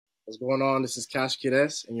What's going on? This is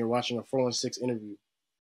KashKidd.S, and you're watching a 416 interview.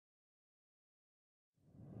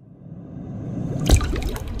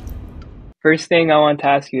 First thing I want to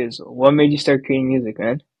ask you is, what made you start creating music,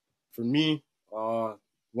 man? For me,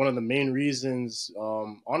 one of the main reasons,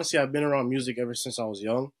 honestly, I've been around music ever since I was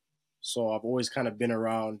young. So I've always kind of been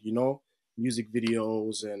around, music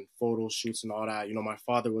videos and photo shoots and all that. My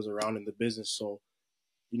father was around in the business, so,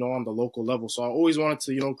 on the local level. So I always wanted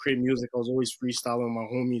to, create music. I was always freestyling with my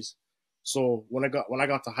homies. So when I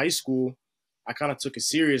got to high school, I kind of took it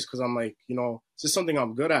serious because I'm like, this is something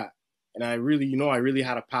I'm good at. And I really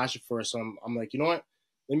had a passion for it. So I'm like, you know what?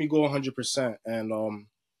 Let me go 100%. And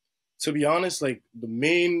to be honest, like the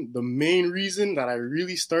main reason that I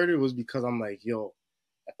really started was because I'm like, yo,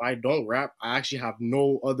 if I don't rap, I actually have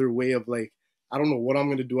no other way of like, I don't know what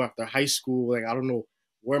I'm gonna do after high school. Like I don't know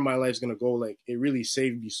where my life's gonna go. Like it really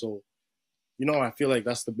saved me. So, I feel like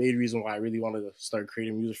that's the main reason why I really wanted to start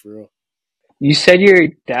creating music for real. You said your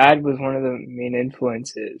dad was one of the main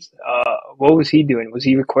influences. What was he doing? Was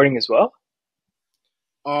he recording as well?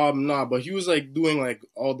 Nah, but he was like doing like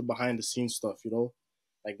all the behind the scenes stuff,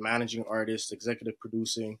 like managing artists, executive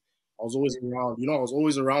producing. I was always around, I was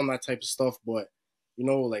always around that type of stuff, but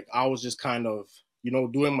like I was just kind of,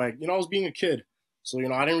 doing my, I was being a kid. So,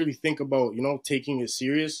 I didn't really think about, taking it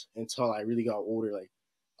serious until I really got older, like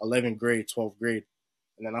 11th grade, 12th grade.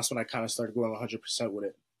 And then that's when I kind of started going 100% with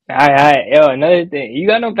it. Yo, another thing. You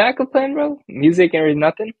got no backup plan, bro? Music and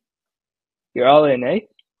nothing? You're all in, eh?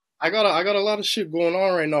 I got a lot of shit going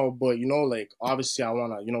on right now, but like obviously I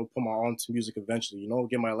wanna, put my arm to music eventually,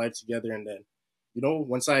 get my life together and then,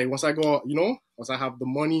 once I go, once I have the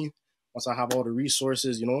money, once I have all the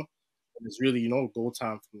resources, it's really, go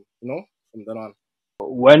time from from then on.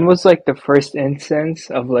 When was like the first instance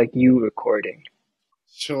of like you recording?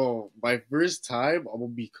 So my first time, I'm gonna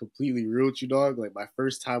be completely real with you, dog. Like my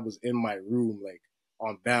first time was in my room, like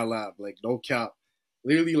on Bad Lab, like no cap.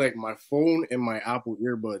 Literally like my phone and my Apple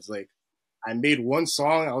earbuds. Like I made one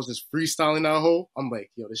song, I was just freestyling that whole. I'm like,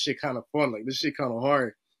 yo, this shit kind of fun. Like this shit kind of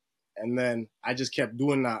hard. And then I just kept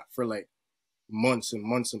doing that for like months and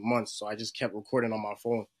months and months. So I just kept recording on my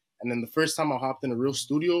phone. And then the first time I hopped in a real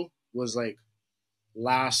studio was like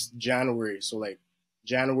last January. So like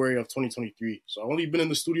January of 2023. So I've only been in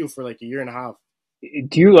the studio for like a year and a half.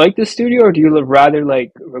 Do you like the studio or do you rather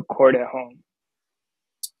like record at home?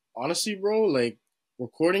 Honestly, bro, like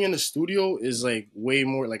recording in the studio is like way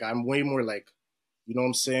more like I'm way more like, what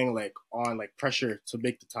I'm saying, like on like pressure to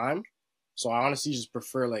make the time. So I honestly just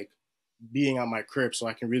prefer like being at my crib so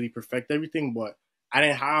I can really perfect everything. But I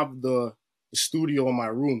didn't have the studio in my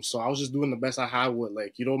room, so I was just doing the best I had with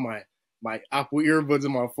like my Apple earbuds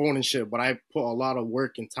and my phone and shit. But I put a lot of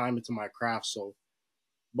work and time into my craft. So,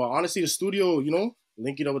 but honestly, the studio,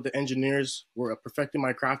 linking up with the engineers, we're perfecting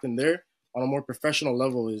my craft in there on a more professional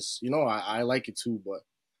level is, I like it too. But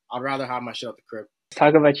I'd rather have my shit at the crib. Let's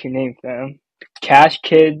talk about your name, fam. Cash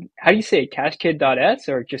Kid. How do you say it? KashKidd.S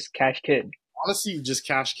or just Cash Kid? Honestly, just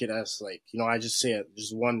KashKidd.S. Like, I just say it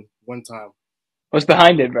just one time. What's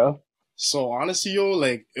behind it, bro? So honestly, yo,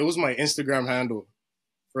 like it was my Instagram handle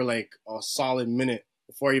for like a solid minute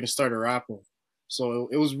before I even started rapping. So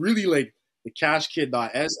it was really like the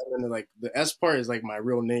KashKidd.S, and then like the S part is like my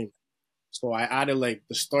real name. So I added like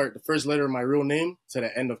the first letter of my real name to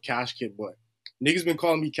the end of Cash Kid. But niggas been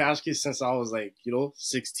calling me Cash Kid since I was like,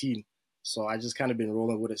 16. So I just kind of been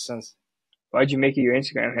rolling with it since. Why'd you make it your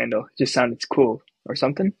Instagram handle? It just sounded cool or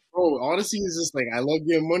something? Bro, honestly, it's just like I love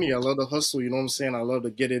getting money. I love the hustle. You know what I'm saying? I love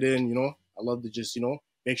to get it in. I love to just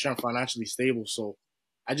make sure I'm financially stable. So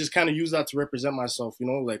I just kind of use that to represent myself.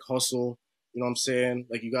 Like hustle. You know what I'm saying?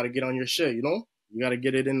 Like you got to get on your shit. You got to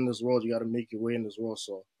get it in this world. You got to make your way in this world.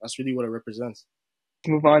 So that's really what it represents.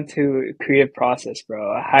 Move on to creative process,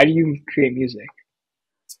 bro. How do you create music?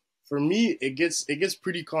 For me, it gets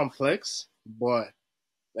pretty complex, but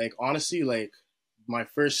like honestly, like my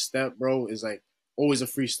first step, bro, is like always a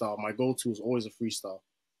freestyle. My go-to is always a freestyle.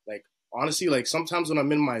 Like honestly, like sometimes when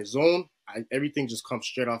I'm in my zone, everything just comes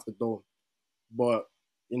straight off the dome. But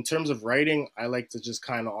in terms of writing, I like to just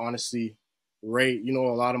kind of honestly write, a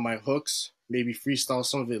lot of my hooks, maybe freestyle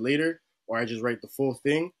some of it later, or I just write the full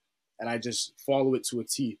thing and I just follow it to a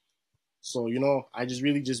T. So, I just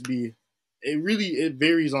really just be it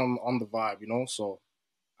varies on the vibe, So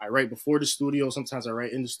I write before the studio. Sometimes I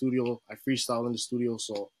write in the studio. I freestyle in the studio.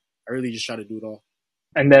 So I really just try to do it all.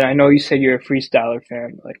 And then I know you said you're a freestyler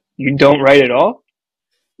fan. Like you don't write at all?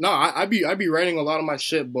 No, I be writing a lot of my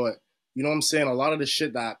shit, but you know what I'm saying? A lot of the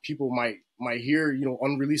shit that people might hear,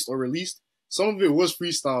 unreleased or released, some of it was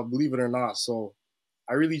freestyle, believe it or not. So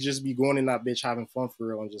I really just be going in that bitch having fun for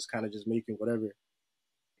real and just kind of just making whatever.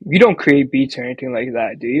 You don't create beats or anything like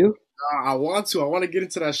that, do you? I want to. I want to get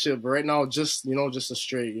into that shit, but right now, just just a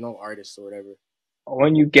straight, artist or whatever.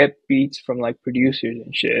 When you get beats from like producers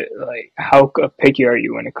and shit, like how picky are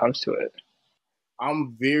you when it comes to it?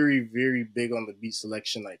 I'm very, very big on the beat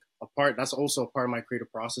selection. Like a part that's also a part of my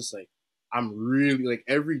creative process. Like I'm really like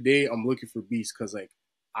every day I'm looking for beats because like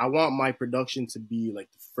I want my production to be like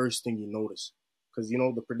the first thing you notice. Because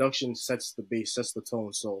the production sets the base, sets the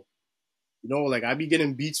tone. So like I be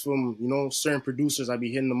getting beats from certain producers. I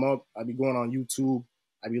be hitting them up. I be going on YouTube.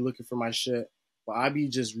 I be looking for my shit. But I be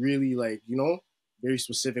just really like very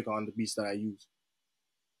specific on the beats that I use.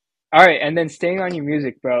 All right, and then staying on your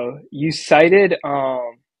music, bro. You cited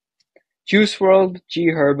Juice World, G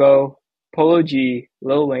Herbo, Polo G,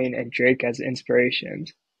 Lil Wayne, and Drake as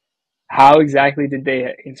inspirations. How exactly did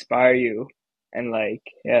they inspire you? And like,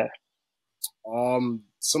 yeah.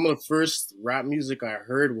 Some of the first rap music I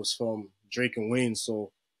heard was from Drake and Wayne.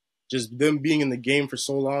 So just them being in the game for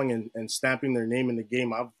so long and stamping their name in the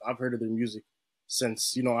game, I've heard of their music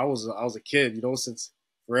since I was a kid, since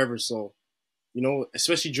forever. So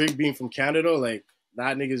especially Drake being from Canada, like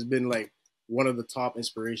that nigga's been like one of the top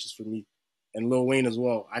inspirations for me, and Lil Wayne as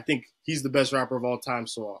well. I think he's the best rapper of all time,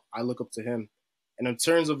 so I look up to him. And in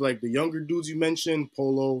terms of like the younger dudes you mentioned,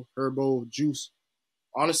 Polo, Herbo, Juice,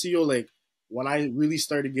 honestly, yo, like when I really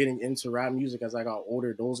started getting into rap music as I got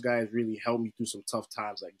older, those guys really helped me through some tough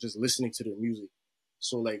times, like just listening to their music.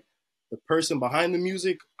 So like the person behind the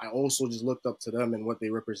music, I also just looked up to them and what they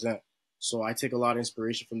represent. So I take a lot of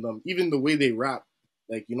inspiration from them. Even the way they rap,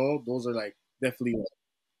 like, those are like definitely like,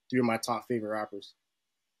 three of my top favorite rappers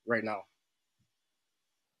right now.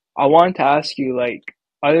 I wanted to ask you, like,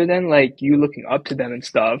 other than like you looking up to them and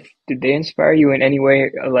stuff, did they inspire you in any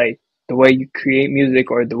way, like the way you create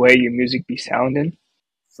music or the way your music be sounding?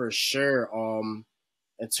 For sure.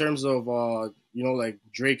 In terms of like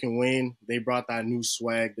Drake and Wayne, they brought that new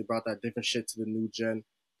swag, they brought that different shit to the new gen,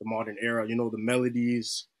 the modern era. The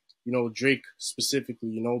melodies. Drake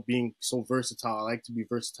specifically. Being so versatile. I like to be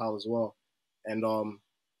versatile as well, and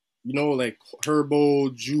like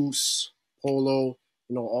Herbo, Juice, Polo.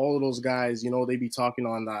 All of those guys. They be talking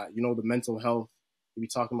on that. The mental health. They be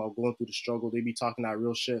talking about going through the struggle. They be talking that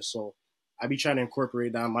real shit. So I be trying to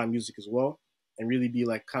incorporate that in my music as well, and really be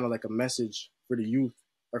like kind of like a message for the youth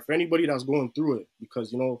or for anybody that's going through it,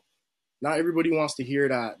 because not everybody wants to hear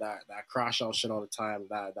that crash out shit all the time,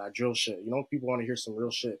 that drill shit. People want to hear some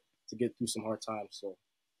real shit to get through some hard times. So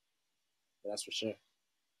yeah, that's for sure.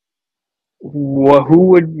 Who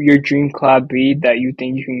would your dream collab be that you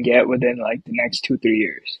think you can get within like the next 2, 3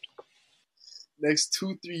 years? Next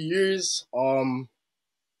 2 3 years,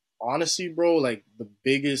 honestly, bro, like the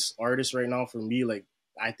biggest artist right now for me, like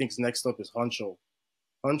I think next up is Huncho.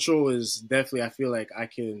 Huncho is definitely, I feel like I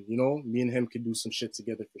can, me and him could do some shit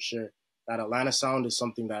together for sure. That Atlanta sound is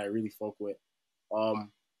something that I really fuck with.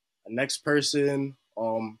 Um, the next person,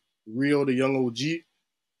 Rio the Young OG.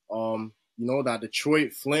 That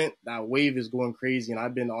Detroit Flint, that wave is going crazy, and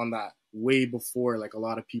I've been on that way before, like a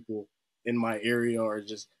lot of people in my area, or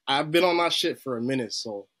just I've been on that shit for a minute.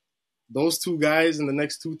 So those two guys in the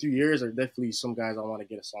next 2 3 years are definitely some guys I want to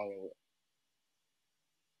get a song in with.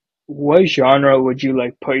 What genre would you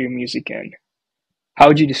like put your music in? How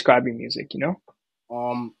would you describe your music, you know?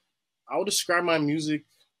 Um, I would describe my music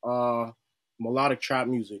uh melodic trap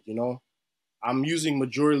music. I'm using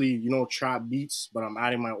majorly trap beats, but I'm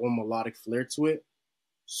adding my own melodic flair to it.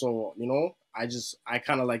 So I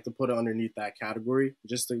kind of like to put it underneath that category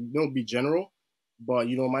just to be general. But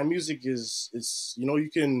my music is you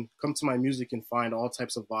can come to my music and find all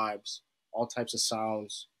types of vibes, all types of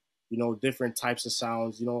sounds, different types of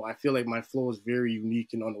sounds. I feel like my flow is very unique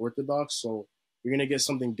and unorthodox, so you're gonna get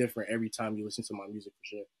something different every time you listen to my music for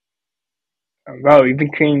sure. Bro, you've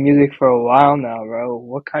been creating music for a while now, bro.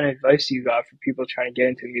 What kind of advice do you got for people trying to get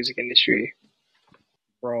into the music industry?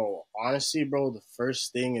 Bro, honestly, bro, the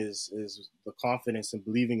first thing is the confidence and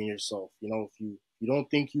believing in yourself. If you don't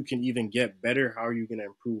think you can even get better, how are you gonna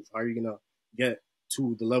improve? How are you gonna get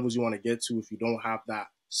to the levels you want to get to if you don't have that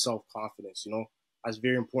self confidence? That's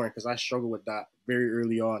very important because I struggled with that very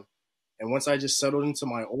early on. And once I just settled into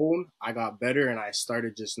my own, I got better and I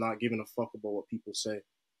started just not giving a fuck about what people say.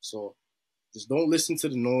 So just don't listen to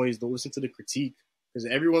the noise, don't listen to the critique, because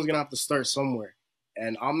everyone's gonna have to start somewhere.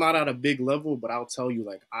 And I'm not at a big level, but I'll tell you,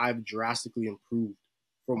 like I've drastically improved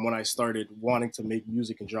from when I started wanting to make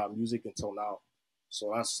music and drop music until now.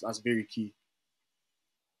 So that's very key.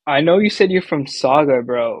 I know you said you're from Saga,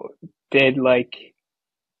 bro. Did like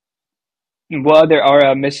what other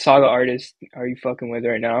Mississauga artists are you fucking with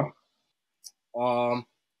right now? Um,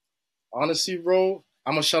 Honestly, bro,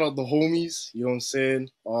 I'm gonna shout out the homies. You know what I'm saying?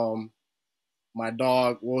 My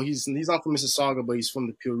dog. Well, he's not from Mississauga, but he's from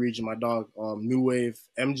the Peel region. My dog, New Wave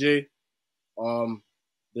MJ. Um,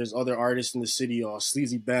 there's other artists in the city,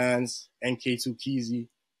 Sleazy Bands, NK2 Keezy.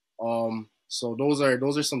 So those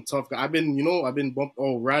are some tough guys. I've been bumped.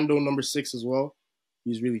 Oh, Rando number 6 as well.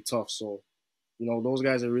 He's really tough. So those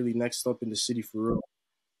guys are really next up in the city for real.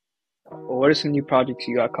 Well, what are some new projects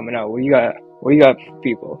you got coming out? What you got? What you got for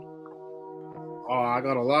people? I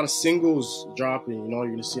got a lot of singles dropping. You're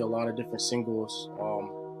gonna see a lot of different singles.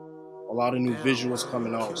 A lot of new visuals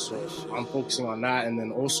coming out. So I'm focusing on that, and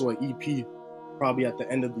then also an EP, probably at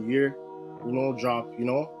the end of the year. Drop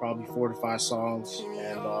probably 4 to 5 songs,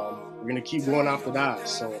 and we're gonna keep going after that.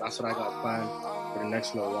 So that's what I got planned for the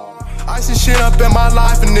next little while. I see shit up in my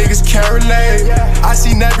life and niggas can't relate. I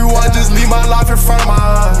seen everyone just leave my life in front of my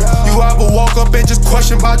eyes. You ever woke up and just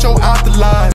question about your afterlife?